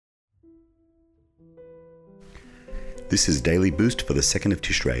This is Daily Boost for the 2nd of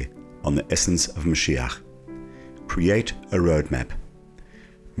Tishrei on the essence of Moshiach. Create a roadmap.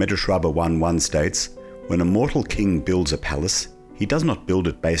 Medrash Rabbah 1:1 states, "When a mortal king builds a palace, he does not build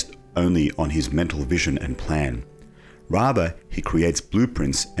it based only on his mental vision and plan. Rather, he creates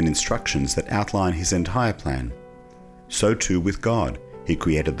blueprints and instructions that outline his entire plan. So too with God. He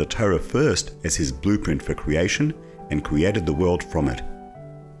created the Torah first as his blueprint for creation and created the world from it."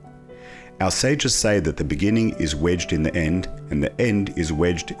 Our sages say that the beginning is wedged in the end and the end is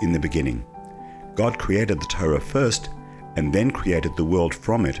wedged in the beginning. God created the Torah first and then created the world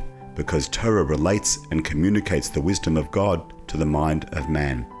from it because Torah relates and communicates the wisdom of God to the mind of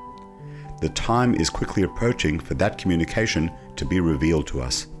man. The time is quickly approaching for that communication to be revealed to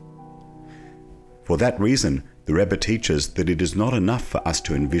us. For that reason, the Rebbe teaches that it is not enough for us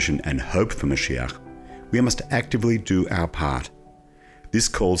to envision and hope for Moshiach. We must actively do our part. This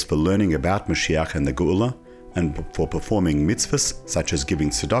calls for learning about Moshiach and the Geula, and for performing mitzvahs such as giving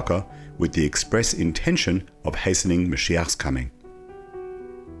tzedakah with the express intention of hastening Moshiach's coming.